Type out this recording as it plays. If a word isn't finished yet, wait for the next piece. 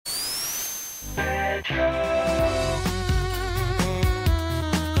What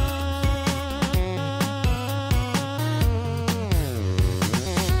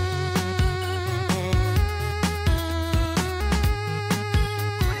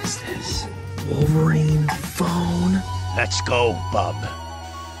is this? Wolverine phone? Let's go, bub.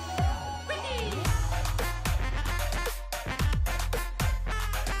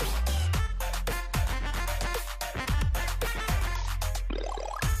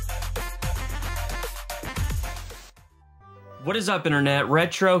 What is up, Internet?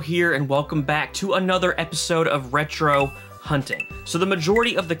 Retro here, and welcome back to another episode of Retro Hunting. So the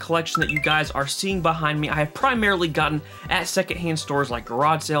majority of the collection that you guys are seeing behind me, I have primarily gotten at secondhand stores like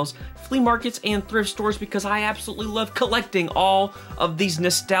garage sales, flea markets, and thrift stores because I absolutely love collecting all of these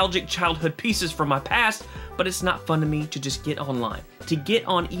nostalgic childhood pieces from my past, but it's not fun to me to just get online. To get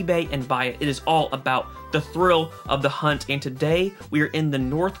on eBay and buy it, it is all about the thrill of the hunt, and today we are in the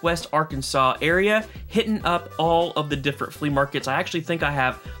Northwest Arkansas area, hitting up all of the different flea markets. I actually think I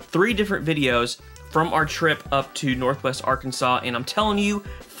have 3 different videos from our trip up to Northwest Arkansas, and I'm telling you,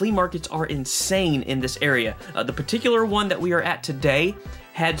 flea markets are insane in this area. The particular one that we are at today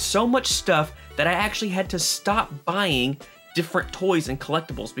had so much stuff that I actually had to stop buying different toys and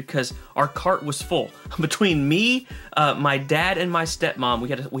collectibles because our cart was full. Between me, my dad, and my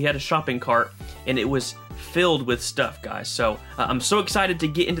stepmom, we had a shopping cart, and it was filled with stuff, guys. So I'm so excited to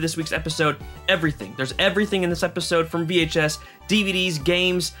get into this week's episode. Everything. There's everything in this episode, from VHS, DVDs,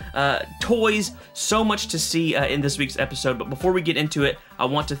 games, toys, so much to see in this week's episode. But before we get into it, I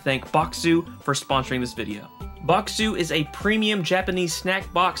want to thank Boxu for sponsoring this video. Boxu is a premium Japanese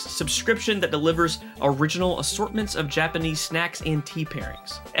snack box subscription that delivers original assortments of Japanese snacks and tea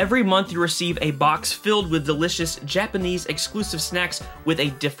pairings. Every month you receive a box filled with delicious Japanese exclusive snacks with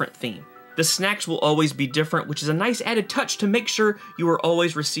a different theme. The snacks will always be different, which is a nice added touch to make sure you are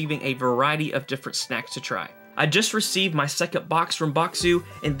always receiving a variety of different snacks to try. I just received my second box from Boxu,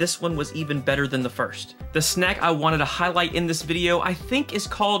 and this one was even better than the first. The snack I wanted to highlight in this video, I think, is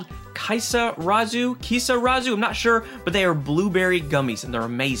called Kisa Razu, I'm not sure, but they are blueberry gummies, and they're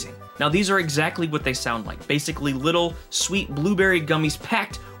amazing. Now, these are exactly what they sound like, basically little sweet blueberry gummies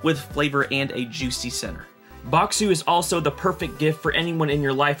packed with flavor and a juicy center. Boxu is also the perfect gift for anyone in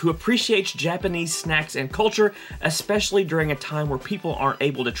your life who appreciates Japanese snacks and culture, especially during a time where people aren't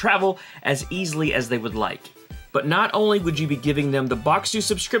able to travel as easily as they would like. But not only would you be giving them the Boxu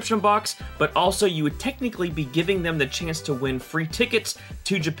subscription box, but also you would technically be giving them the chance to win free tickets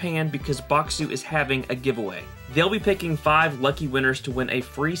to Japan because Boxu is having a giveaway. They'll be picking 5 lucky winners to win a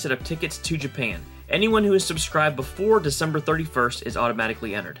free set of tickets to Japan. Anyone who is subscribed before December 31st is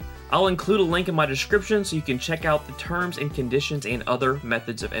automatically entered. I'll include a link in my description so you can check out the terms and conditions and other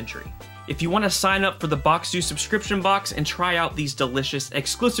methods of entry. If you want to sign up for the Boxu subscription box and try out these delicious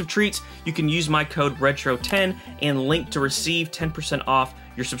exclusive treats, you can use my code RETRO10 and link to receive 10% off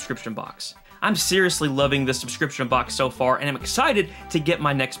your subscription box. I'm seriously loving the subscription box so far, and I'm excited to get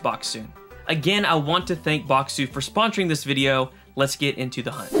my next box soon. Again, I want to thank Boxu for sponsoring this video. Let's get into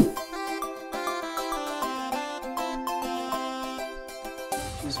the hunt.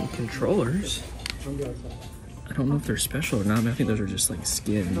 Some controllers. I don't know if they're special or not. I mean, I think those are just like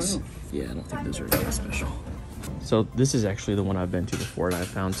skins. Yeah, I don't think those are really special. So this is actually the one I've been to before, and I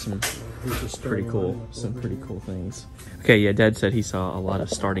found some pretty cool things. Okay, yeah, Dad said he saw a lot of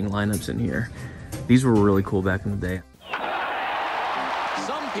starting lineups in here. These were really cool back in the day.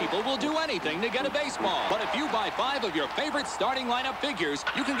 Some people will do anything to get a baseball, but if you buy 5 of your favorite starting lineup figures,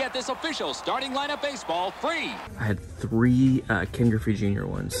 you can get this official starting lineup baseball free. I had 3 Ken Griffey Jr.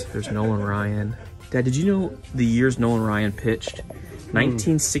 ones. There's Nolan Ryan. Dad, did you know the years Nolan Ryan pitched?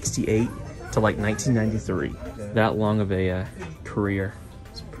 1968 to like 1993. That long of a career.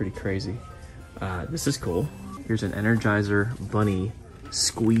 It's pretty crazy. This is cool. Here's an Energizer Bunny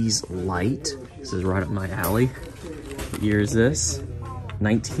Squeeze Light. This is right up my alley. What year is this?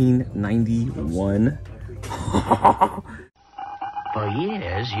 1991. For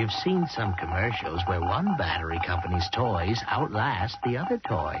years, you've seen some commercials where one battery company's toys outlast the other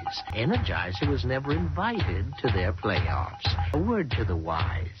toys. Energizer was never invited to their playoffs. A word to the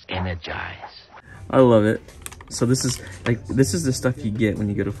wise, Energize. I love it. So this is the stuff you get when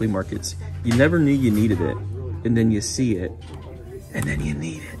you go to flea markets. You never knew you needed it, and then you see it, and then you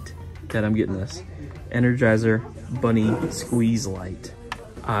need it. Dad, I'm getting this. Energizer Bunny Squeeze Light.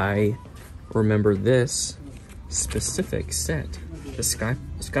 I remember this specific set. The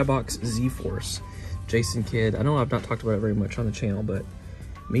Skybox Z-Force. Jason Kidd. I know I've not talked about it very much on the channel, but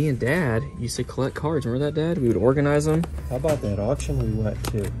me and Dad used to collect cards. Remember that, Dad? We would organize them. How about that auction we went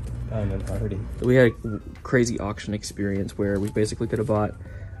to down in Hardy? We had a crazy auction experience where we basically could have bought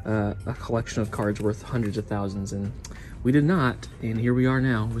a collection of cards worth hundreds of thousands, and we did not. And here we are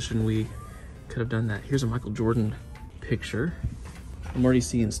now, wishing we could have done that. Here's a Michael Jordan picture. I'm already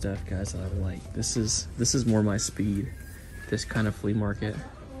seeing stuff, guys, that I like. This is more my speed. This kind of flea market.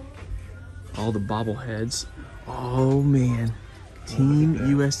 All the bobbleheads. Oh man, Team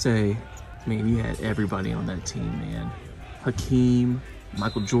USA. Man, you had everybody on that team, man. Hakeem,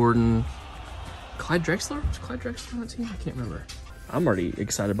 Michael Jordan, Clyde Drexler? Was Clyde Drexler on that team? I can't remember. I'm already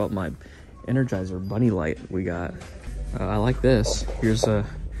excited about my Energizer bunny light we got. I like this. Here's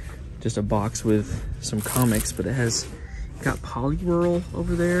just a box with some comics, but it has got Poliwhirl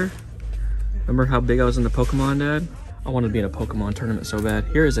over there. Remember how big I was into Pokemon, Dad? I wanted to be in a Pokemon tournament so bad.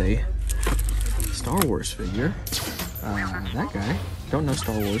 Here is a Star Wars figure. That guy. Don't know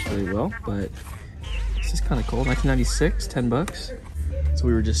Star Wars really well, but this is kind of cool. 1996, 10 bucks. So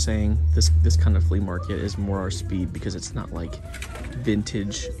we were just saying this kind of flea market is more our speed because it's not like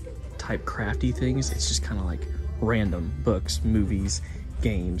vintage type crafty things. It's just kind of like random books, movies,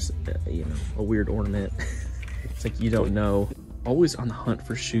 games, you know, a weird ornament. It's like you don't know. Always on the hunt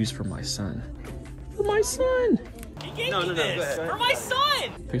for shoes for my son. For my son! No, for my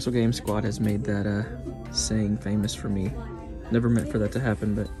son! Pixel Game Squad has made that saying famous for me. Never meant for that to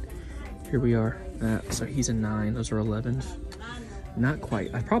happen, but here we are. So he's a 9, those are 11s. Not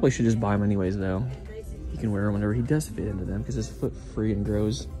quite. I probably should just buy them anyways though. He can wear them whenever he does fit into them because his foot free and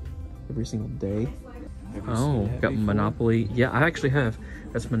grows every single day. Oh, got Monopoly. Yeah, I actually have.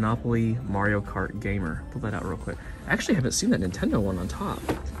 That's Monopoly Mario Kart Gamer. Pull that out real quick. I actually haven't seen that Nintendo one on top.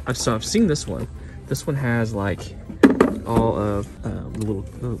 I've seen this one. This one has like all of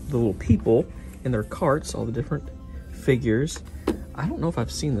the little people in their carts, all the different figures. I don't know if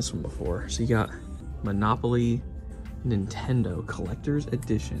I've seen this one before. So you got Monopoly Nintendo Collector's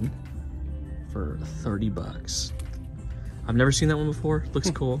Edition for 30 bucks. I've never seen that one before. Looks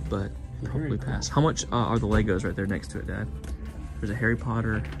cool, but probably pass. How much are the Legos right there next to it, Dad? There's a Harry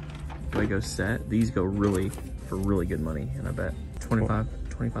Potter Lego set. These go for really good money, and I bet 25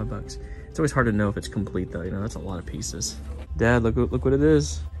 bucks. It's always hard to know if it's complete though, you know, that's a lot of pieces. Dad, look what it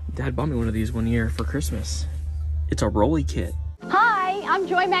is. Dad bought me one of these one year for Christmas. It's a Rolly kit. Hi, I'm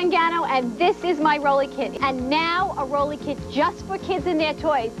Joy Mangano, and this is my Rolly kit. And now a Rolly kit just for kids and their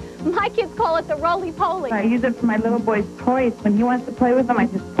toys. My kids call it the Rolly Poly. I use it for my little boy's toys. When he wants to play with them, I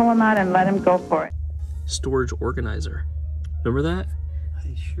just pull them out and let him go for it. Storage organizer. Remember that?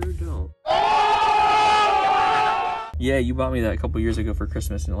 I sure don't. Yeah, you bought me that a couple years ago for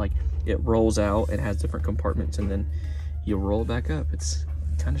Christmas, and it rolls out and has different compartments, and then you roll it back up. It's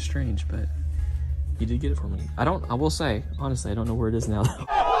kind of strange, but you did get it for me. I will say, honestly, I don't know where it is now though.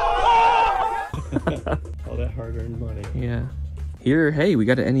 All that hard-earned money. Yeah. Here, hey, we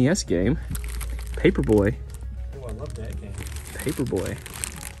got an NES game. Paperboy. Oh, I love that game. Paperboy.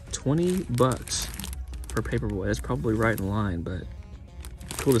 20 bucks for Paperboy. That's probably right in line, but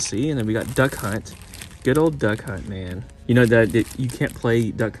cool to see. And then we got Duck Hunt. Good old Duck Hunt, man. You know that you can't play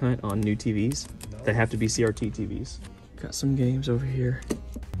Duck Hunt on new TVs? No. They have to be CRT TVs. Got some games over here.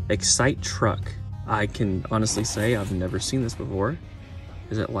 Excite Truck. I can honestly say I've never seen this before.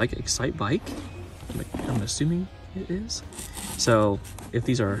 Is it like Excite Bike? I'm assuming it is. So if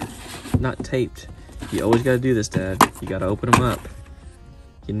these are not taped, you always got to do this, Dad. You got to open them up.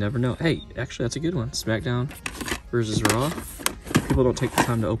 You never know. Hey, actually, that's a good one. SmackDown versus Raw. People don't take the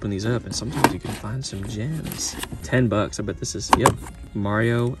time to open these up, and sometimes you can find some gems. 10 bucks. I bet this is, yep,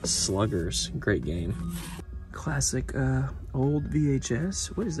 Mario Sluggers. Great game. Classic old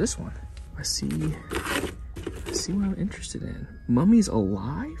VHS. What is this one? I see what I'm interested in. Mummies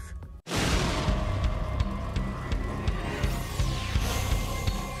Alive?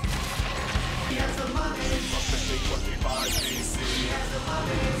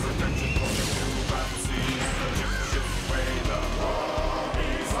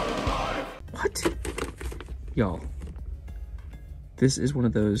 What? Y'all, this is one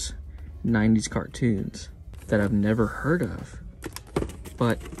of those 90s cartoons that I've never heard of,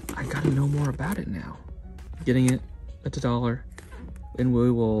 but I gotta know more about it now. Getting it at $1, and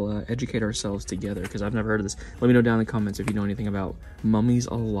we will educate ourselves together because I've never heard of this. Let me know down in the comments if you know anything about Mummies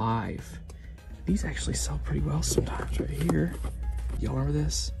Alive. These actually sell pretty well sometimes right here. Y'all remember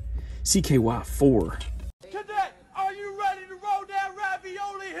this? CKY4. Cadet, are you ready to roll down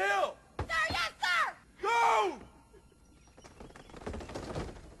Ravioli Hill? Sir, yes, sir! Go!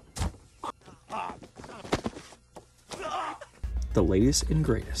 The latest and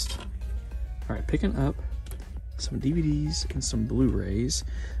greatest. All right, picking up some DVDs and some Blu-rays.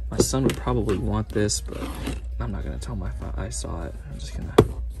 My son would probably want this, but I'm not gonna tell him I saw it. I'm just gonna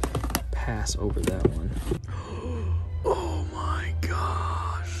pass over that one. Oh my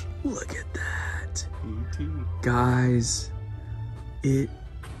gosh. Look at that. E.T. Guys, it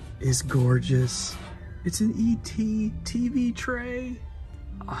is gorgeous. It's an E.T. TV tray.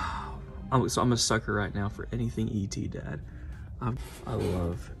 Oh, I'm a sucker right now for anything E.T., Dad. I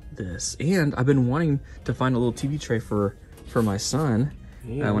love this. And I've been wanting to find a little TV tray for my son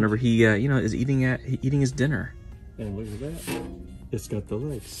whenever he, you know, is eating his dinner. And look at that. It's got the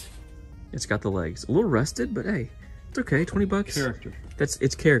legs. It's got the legs. A little rusted, but hey, it's okay. 20 bucks. Character.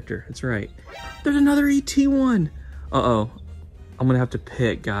 It's character. That's right. There's another ET one. Uh-oh. I'm gonna have to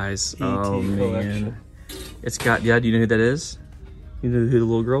pick, guys. ET oh man. collection. It's got, yeah, do you know who that is? You know who the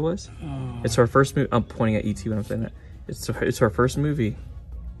little girl was? Oh. It's our first movie. I'm pointing at ET when I'm saying that. It's our first movie.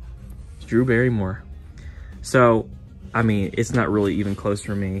 It's Drew Barrymore. So, I mean, it's not really even close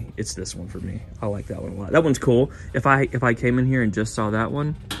for me. It's this one for me. I like that one a lot. That one's cool. If I came in here and just saw that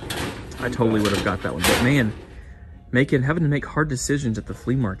one, I totally would have got that one. But man, having to make hard decisions at the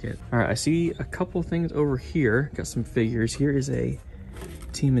flea market. All right, I see a couple things over here. Got some figures. Here is a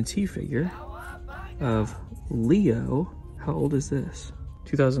TMNT figure of Leo. How old is this?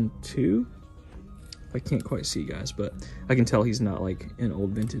 2002? I can't quite see, guys, but I can tell he's not like an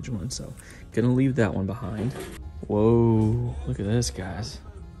old vintage one, so gonna leave that one behind. Whoa, look at this, guys.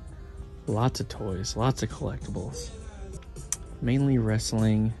 Lots of toys, lots of collectibles. Mainly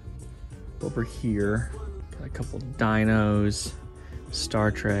wrestling. Over here, got a couple dinos,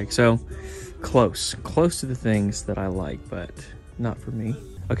 Star Trek. So close to the things that I like, but not for me.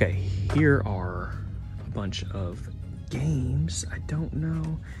 Okay, here are a bunch of games. I don't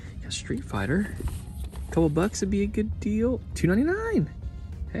know. Got Street Fighter. A couple bucks would be a good deal. $2.99.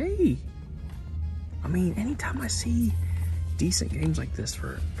 Hey. I mean, anytime I see decent games like this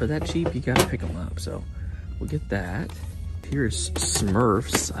for that cheap, you gotta pick them up. So we'll get that. Here's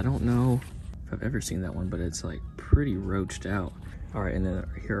Smurfs. I don't know if I've ever seen that one, but it's like pretty roached out. All right, and then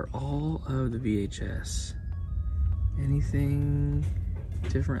here are all of the VHS. Anything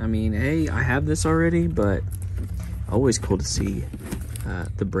different? I mean, hey, I have this already, but always cool to see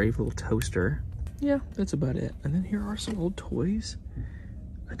the brave little toaster. Yeah, that's about it. And then here are some old toys.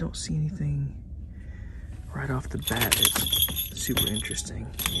 I don't see anything right off the bat that's super interesting.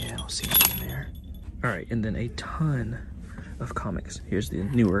 Yeah, I don't see anything there. All right, and then a ton of comics. Here's the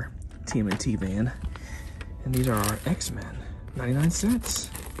newer TMNT van. And these are our X-Men, 99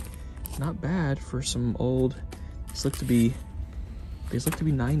 cents. Not bad for some old, these look to be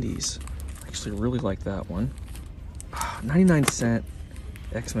 90s. I actually really like that one. 99 cent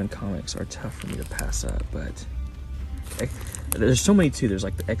X-Men comics are tough for me to pass up, but there's so many too. There's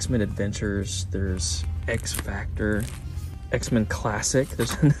like the X-Men Adventures, there's X Factor, X-Men Classic,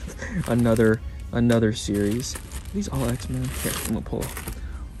 there's another series. Are these all X-Men? Here, I'm gonna pull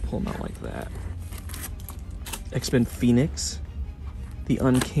them out like that. X-Men Phoenix, the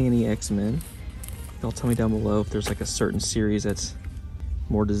Uncanny X-Men. Y'all tell me down below if there's like a certain series that's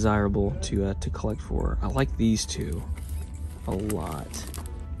more desirable to collect for. I like these two a lot.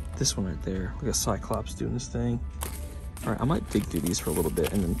 This one right there, look at Cyclops doing this thing. All right, I might dig through these for a little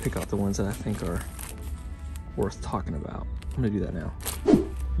bit and then pick out the ones that I think are worth talking about. I'm gonna do that now.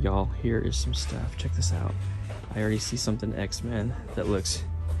 Y'all, here is some stuff. Check this out. I already see something X-Men that looks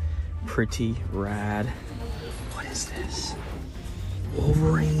pretty rad. What is this?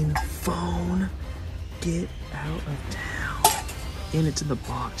 Wolverine phone. Get out of town. And it's in the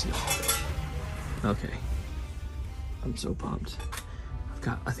box, y'all. Okay. I'm so pumped. I've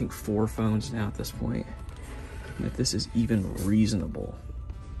got, I think, 4 phones now at this point. And if this is even reasonable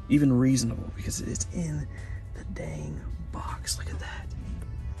because it's in the dang box. Look at that.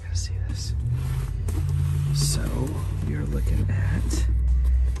 You gotta see this. So we are looking at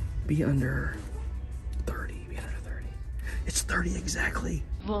be under 30. It's 30 exactly.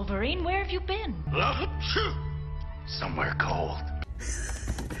 Wolverine, where have you been? Somewhere cold.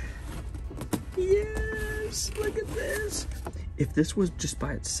 Yes, look at this. If this was just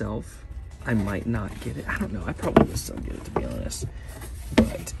by itself, I might not get it. I don't know. I probably would still get it, to be honest.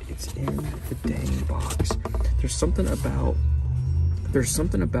 But it's in the dang box. There's something about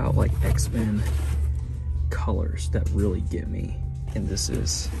like X-Men colors that really get me, and this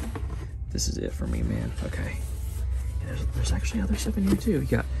is it for me, man. Okay. And there's actually other stuff in here too.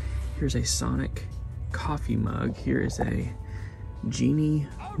 Here's a Sonic coffee mug. Here is a Genie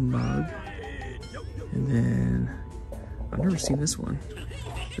mug, and then I've never seen this one.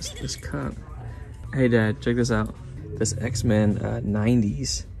 This cup. Hey Dad, check this out. This X-Men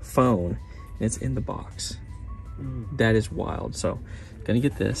 90s phone, and it's in the box. That is wild. So, gonna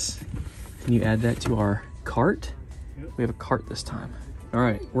get this. Can you add that to our cart? We have a cart this time. All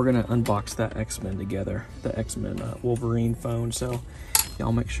right, we're gonna unbox that X-Men together. The X-Men Wolverine phone. So,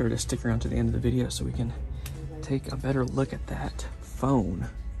 Y'all make sure to stick around to the end of the video so we can take a better look at that phone.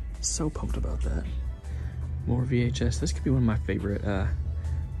 So pumped about that. More VHS. This could be one of my favorite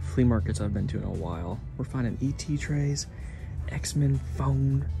flea markets I've been to in a while. We're finding ET trays, X-Men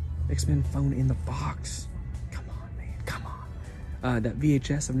phone in the box. Come on, man, come on. That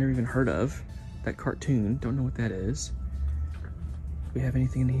VHS I've never even heard of. That cartoon, don't know what that is. Do we have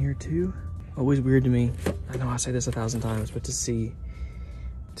anything in here too? Always weird to me. I know I say this 1,000 times, but to see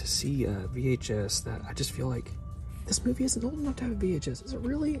VHS, that I just feel like this movie isn't old enough to have a VHS. Is it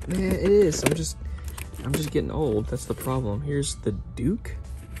really? Man, it is. I'm just getting old. That's the problem. Here's the Duke.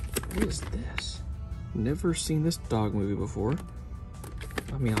 What is this? Never seen this dog movie before.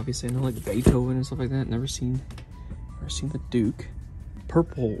 I mean, obviously I know like Beethoven and stuff like that. Never seen the Duke.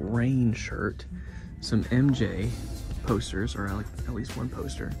 Purple Rain shirt. Some MJ posters, or like at least one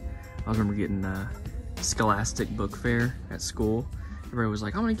poster. I remember getting Scholastic Book Fair at school. Everybody was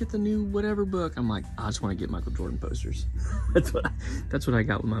like, "I'm gonna get the new whatever book." I'm like, "I just want to get Michael Jordan posters." That's what I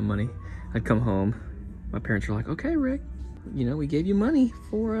got with my money. I'd come home. My parents were like, "Okay, Rick, you know, we gave you money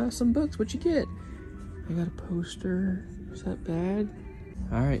for some books. What you get?" I got a poster. Is that bad?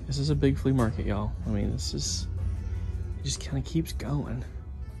 All right, this is a big flea market, y'all. I mean, it just kind of keeps going.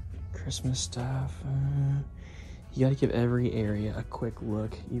 Christmas stuff. You gotta give every area a quick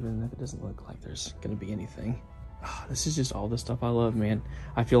look, even if it doesn't look like there's gonna be anything. Oh, this is just all the stuff I love, man.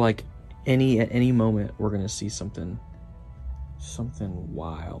 I feel like at any moment we're gonna see something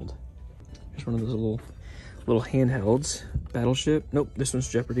wild. Here's one of those little handhelds. Battleship. Nope, this one's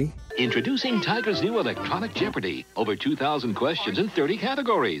Jeopardy. Introducing Tiger's new electronic Jeopardy! Over 2,000 questions in 30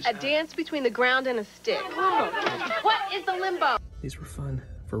 categories. A dance between the ground and a stick. What is the limbo? These were fun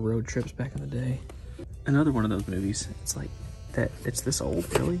for road trips back in the day. Another one of those movies. It's like that. It's this old,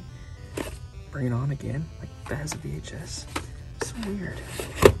 really. Bring It On again. Like that has a VHS. So weird.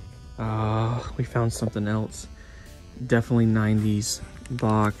 We found something else. Definitely 90s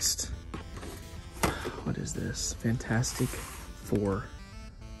boxed. What is this? Fantastic Four.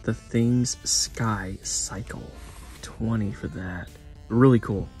 The Things Sky Cycle. 20 for that. Really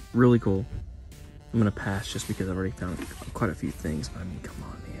cool. Really cool. I'm gonna pass just because I've already found quite a few things. But I mean, come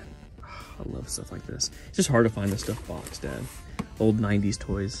on, man. I love stuff like this. It's just hard to find this stuff boxed, Dad. Old 90s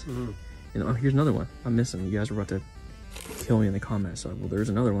toys. And oh, here's another one. I'm missing. You guys are about to kill me in the comments. So, well, there's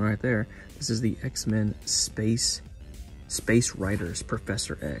another one right there. This is the X-Men Space Riders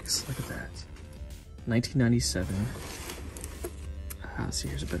Professor X. Look at that. 1997. Let's see,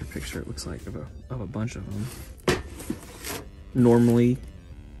 here's a better picture, it looks like, of a bunch of them. Normally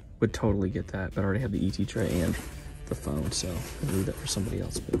would totally get that, but I already have the ET tray and the phone, so I'll leave that for somebody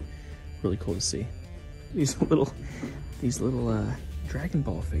else, but really cool to see. These little Dragon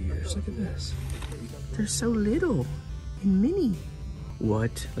Ball figures, look at this. They're so little and mini.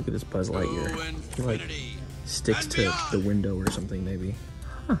 What? Look at this Buzz Lightyear. He like sticks to the window or something maybe.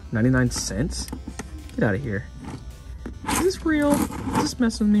 Huh, 99 cents? Get out of here. Is this real? Is this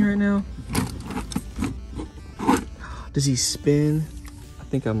messing with me right now? Does he spin? I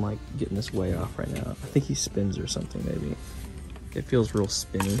think I'm like getting this way off right now. I think he spins or something maybe. It feels real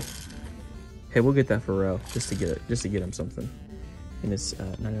spinny. Hey, we'll get that for Ro, just to get him something. And it's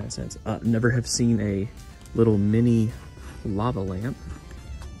 99 cents. Never have seen a little mini lava lamp.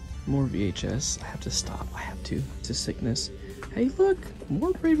 More VHS. I have to stop. I have to. It's a sickness. Hey, look,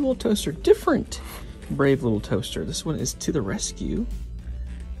 more Brave Little Toaster. Different Brave Little Toaster. This one is to the rescue.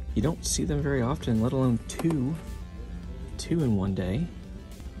 You don't see them very often, let alone two in one day.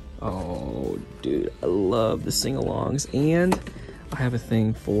 Oh, dude, I love the sing-alongs, and I have a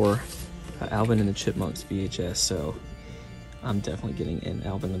thing for Alvin and the Chipmunks VHS, so I'm definitely getting an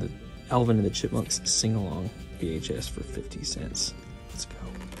Alvin and the Chipmunks sing-along VHS for 50 cents. Let's go.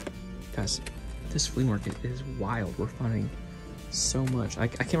 Guys, this flea market is wild. We're finding so much. I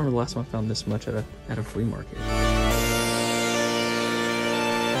can't remember the last time I found this much at a flea market.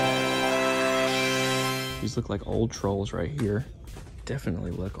 These look like old trolls right here.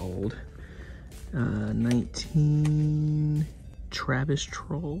 Definitely look old. 19 Travis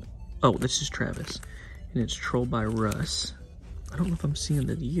Troll. Oh, this is Travis. And it's Troll by Russ. I don't know if I'm seeing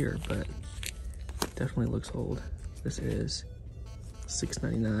the year, but definitely looks old. This is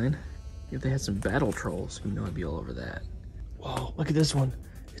 $6.99. If they had some battle trolls, you know I'd be all over that. Whoa, look at this one.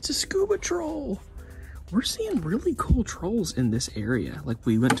 It's a scuba troll. We're seeing really cool trolls in this area. Like,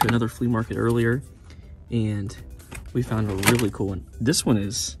 we went to another flea market earlier and we found a really cool one. This one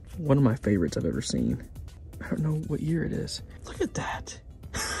is one of my favorites I've ever seen. I don't know what year it is. Look at that.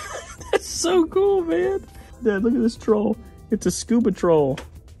 That's so cool, man. Dad, look at this troll. It's a scuba troll.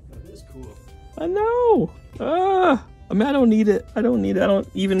 That is cool. I know. I mean, I don't need it. I don't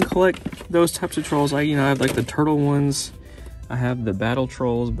even collect those types of trolls. I have like the turtle ones. I have the battle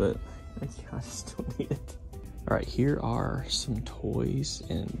trolls, but I just don't need it. All right, here are some toys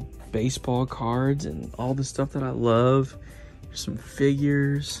and baseball cards and all the stuff that I love. Here's some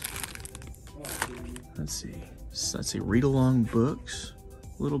figures. Let's see, read-along books.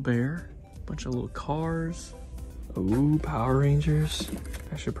 Little bear, bunch of little cars. Ooh, Power Rangers.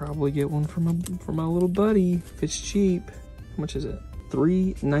 I should probably get one for my little buddy if it's cheap. How much is it?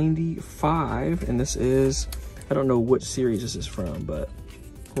 $3.95, and this is, I don't know what series this is from, but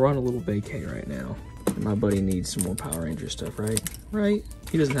we're on a little vacay right now. And my buddy needs some more Power Ranger stuff, right? Right?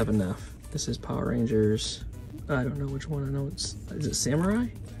 He doesn't have enough. This is Power Rangers. I don't know which one. I know is it Samurai?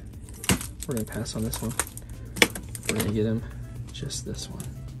 We're gonna pass on this one. We're gonna get him just this one.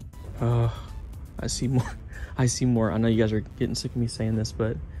 Oh, I see more. I see more. I know you guys are getting sick of me saying this,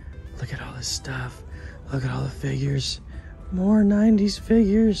 but look at all this stuff. Look at all the figures. More 90s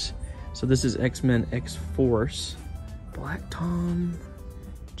figures. So this is X-Men X-Force. Black Tom.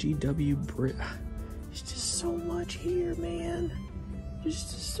 GW Brit. There's just so much here, man. There's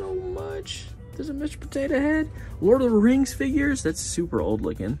just so much. There's a Mr. Potato Head. Lord of the Rings figures. That's super old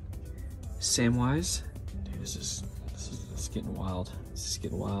looking. Samwise. Dude, this is getting wild. This is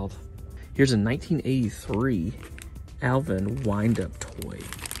getting wild. Here's a 1983 Alvin wind-up toy.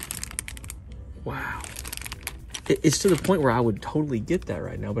 Wow. It's to the point where I would totally get that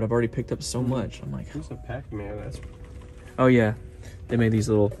right now, but I've already picked up so much. I'm like, Who's a Pac-Man? That's oh yeah, they made these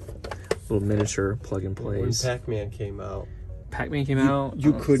little miniature plug and plays. when Pac-Man came out. Pac-Man came out.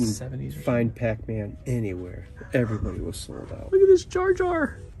 You couldn't 70s or find Pac-Man anywhere. Everybody was sold out. Look at this Jar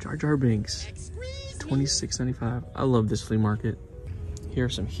Jar Binks. $26.95. I love this flea market. Here are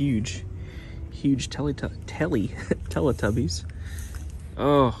some huge Teletubbies.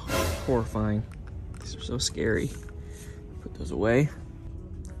 Oh, horrifying. These are so scary. Put those away.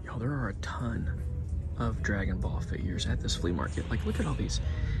 Yo, there are a ton of Dragon Ball figures at this flea market. Like, look at all these.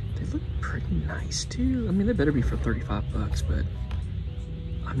 They look pretty nice too. I mean, they better be for 35 bucks, but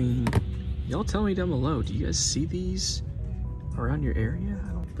I mean, y'all tell me down below, do you guys see these around your area?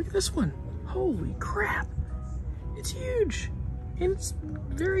 Look at this one. Holy crap. It's huge. And it's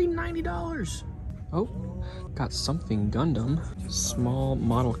very $90. Oh, got something Gundam. Small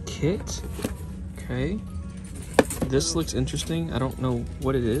model kit. Okay. This looks interesting. I don't know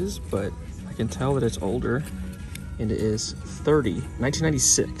what it is, but I can tell that it's older. And it is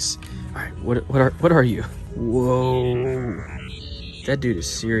 1996. All right, what are you? Whoa. That dude is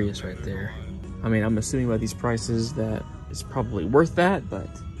serious right there. I mean, I'm assuming by these prices that it's probably worth that, but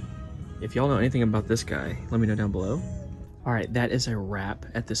if y'all know anything about this guy, let me know down below. All right, that is a wrap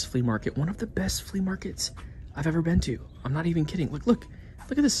at this flea market. One of the best flea markets I've ever been to. I'm not even kidding. Look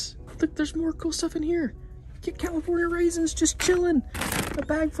at this. Look, there's more cool stuff in here. Get California raisins just chilling. A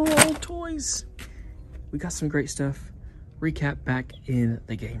bag full of old toys. We got some great stuff. Recap back in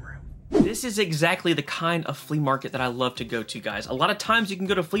the game room. This is exactly the kind of flea market that I love to go to, guys. A lot of times you can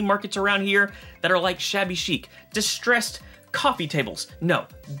go to flea markets around here that are like shabby chic, distressed coffee tables. No,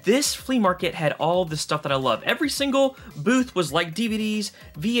 this flea market had all the stuff that I love. Every single booth was like DVDs,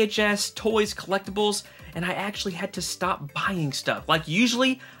 VHS, toys, collectibles, and I actually had to stop buying stuff. Like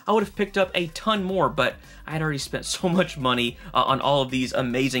usually I would have picked up a ton more, but I had already spent so much money on all of these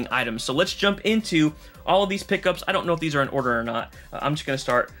amazing items. So let's jump into all of these pickups. I don't know if these are in order or not. I'm just gonna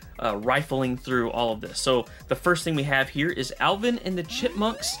start rifling through all of this. So the first thing we have here is Alvin and the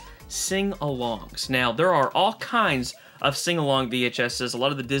Chipmunks sing-alongs. Now there are all kinds of sing-along VHSs, a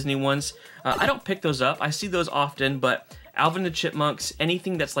lot of the Disney ones. I don't pick those up. I see those often, but Alvin and the Chipmunks,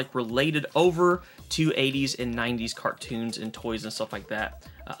 anything that's like related over to 80s and 90s cartoons and toys and stuff like that,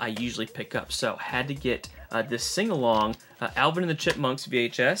 I usually pick up. So had to get this sing-along, Alvin and the Chipmunks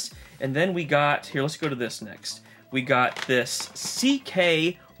VHS. And then we got, here, let's go to this next. We got this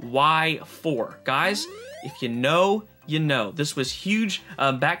CKY4. Guys, if you know, you know. This was huge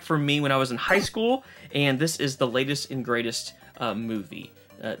back for me when I was in high school, and this is the latest and greatest movie.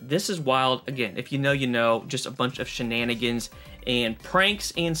 This is wild. Again, if you know, you know. Just a bunch of shenanigans and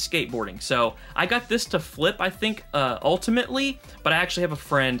pranks and skateboarding. So I got this to flip, I think, ultimately, but I actually have a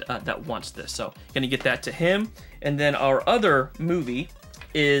friend that wants this, so gonna get that to him. And then our other movie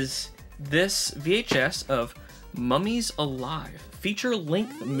is this VHS of Mummies Alive,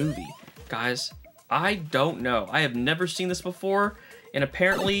 feature-length movie. Guys, I don't know. I have never seen this before, And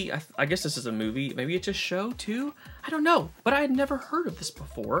apparently, I guess this is a movie. Maybe it's a show too? I don't know. But I had never heard of this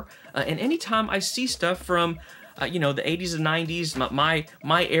before. And anytime I see stuff from, you know, the 80s and 90s,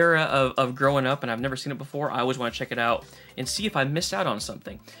 my era of growing up, and I've never seen it before, I always want to check it out and see if I missed out on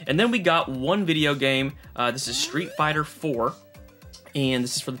something. And then we got one video game. This is Street Fighter 4. And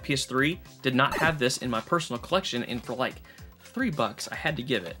this is for the PS3. Did not have this in my personal collection, and for like $3, I had to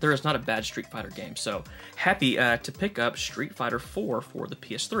give it. There is not a bad Street Fighter game, so happy to pick up Street Fighter 4 for the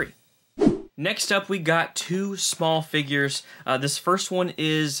PS3. Next up, we got two small figures. This first one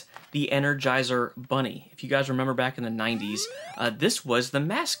is the Energizer Bunny. If you guys remember back in the 90s, this was the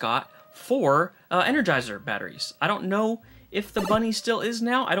mascot for Energizer batteries. I don't know if the bunny still is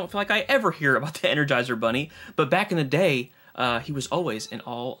now. I don't feel like I ever hear about the Energizer Bunny, but back in the day, he was always in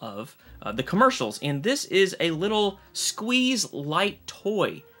all of the commercials. And this is a little squeeze light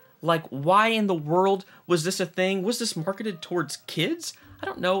toy. Like, why in the world was this a thing? Was this marketed towards kids? I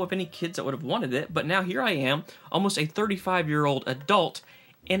don't know of any kids that would have wanted it, but now here I am, almost a 35-year-old adult,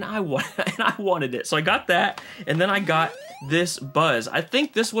 and I wanted it. So I got that, and then I got this Buzz. I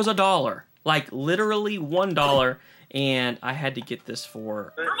think this was $1. Like, literally $1, and I had to get this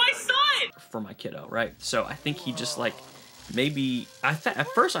for my son! For my kiddo, right? So I think he just, like, maybe, at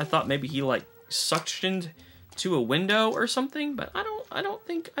first I thought maybe he like suctioned to a window or something, but I don't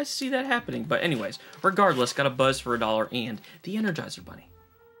think I see that happening. But anyways, regardless, got a Buzz for $1 and the Energizer Bunny.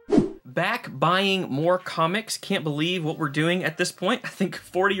 Back buying more comics. Can't believe what we're doing at this point. I think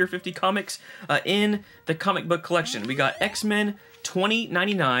 40 or 50 comics in the comic book collection. We got X-Men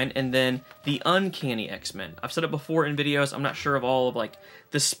 2099 and then the Uncanny X-Men. I've said it before in videos. I'm not sure of all of like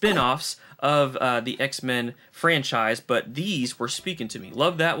the spin-offs of the X-Men franchise, but these were speaking to me.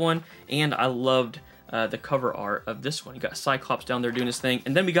 Love that one, and I loved the cover art of this one. You got Cyclops down there doing his thing,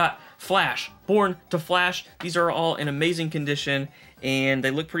 and then we got Flash, Born to Flash. These are all in amazing condition, and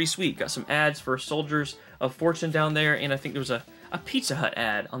they look pretty sweet. Got some ads for Soldiers of Fortune down there, and I think there was a Pizza Hut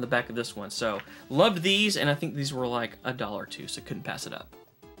ad on the back of this one. So loved these, and I think these were like $1 too, so couldn't pass it up.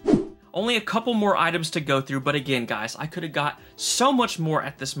 Only a couple more items to go through, but again, guys, I could have got so much more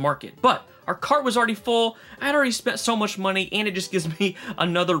at this market, but our cart was already full. I had already spent so much money, and it just gives me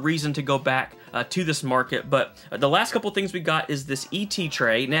another reason to go back to this market. But the last couple things we got is this ET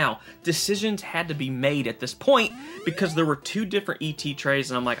tray. Now, decisions had to be made at this point because there were two different ET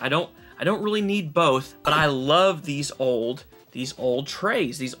trays, and I'm like, I don't really need both, but I love these old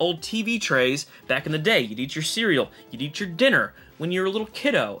trays, these old TV trays back in the day. You'd eat your cereal, you'd eat your dinner when you were a little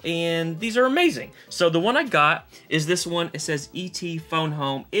kiddo, and these are amazing. So the one I got is this one. It says ET Phone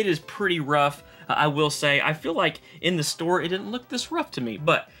Home. It is pretty rough, I will say. I feel like in the store it didn't look this rough to me,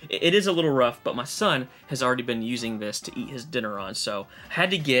 but it is a little rough, but my son has already been using this to eat his dinner on, so I had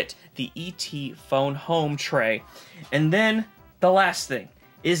to get the ET Phone Home tray. And then the last thing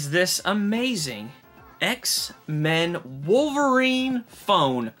is this amazing X-Men Wolverine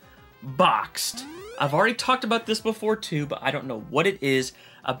phone boxed. I've already talked about this before too, but I don't know what it is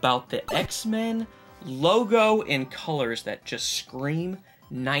about the X-Men logo and colors that just scream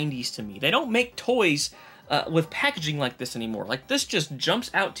 90s to me. They don't make toys with packaging like this anymore. Like, this just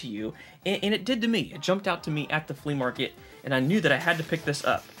jumps out to you, and it did to me. It jumped out to me at the flea market, and I knew that I had to pick this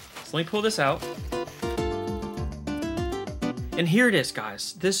up. So let me pull this out. And here it is,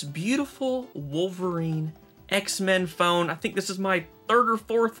 guys. This beautiful Wolverine X-Men phone. I think this is my third or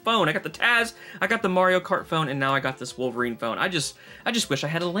fourth phone. I got the Taz, I got the Mario Kart phone, and now I got this Wolverine phone. I just wish I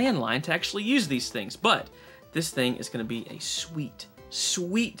had a landline to actually use these things. But this thing is going to be a sweet,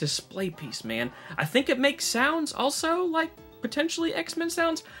 sweet display piece, man. I think it makes sounds also, like potentially X-Men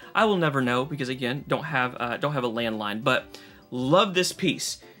sounds. I will never know because, again, don't have a landline. But love this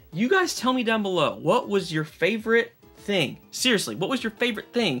piece. You guys tell me down below, what was your favorite thing? Seriously, what was your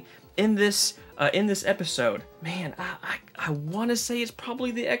favorite thing in this episode? Man, I want to say it's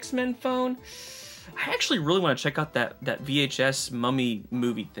probably the X-Men phone. I actually really want to check out that VHS Mummy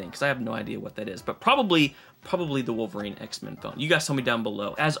movie thing because I have no idea what that is, but probably the Wolverine X-Men phone. You guys tell me down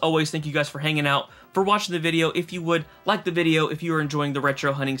below. As always, thank you guys for hanging out, for watching the video. If you would like the video, if you are enjoying the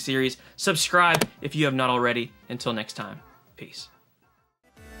retro hunting series, subscribe if you have not already. Until next time, peace.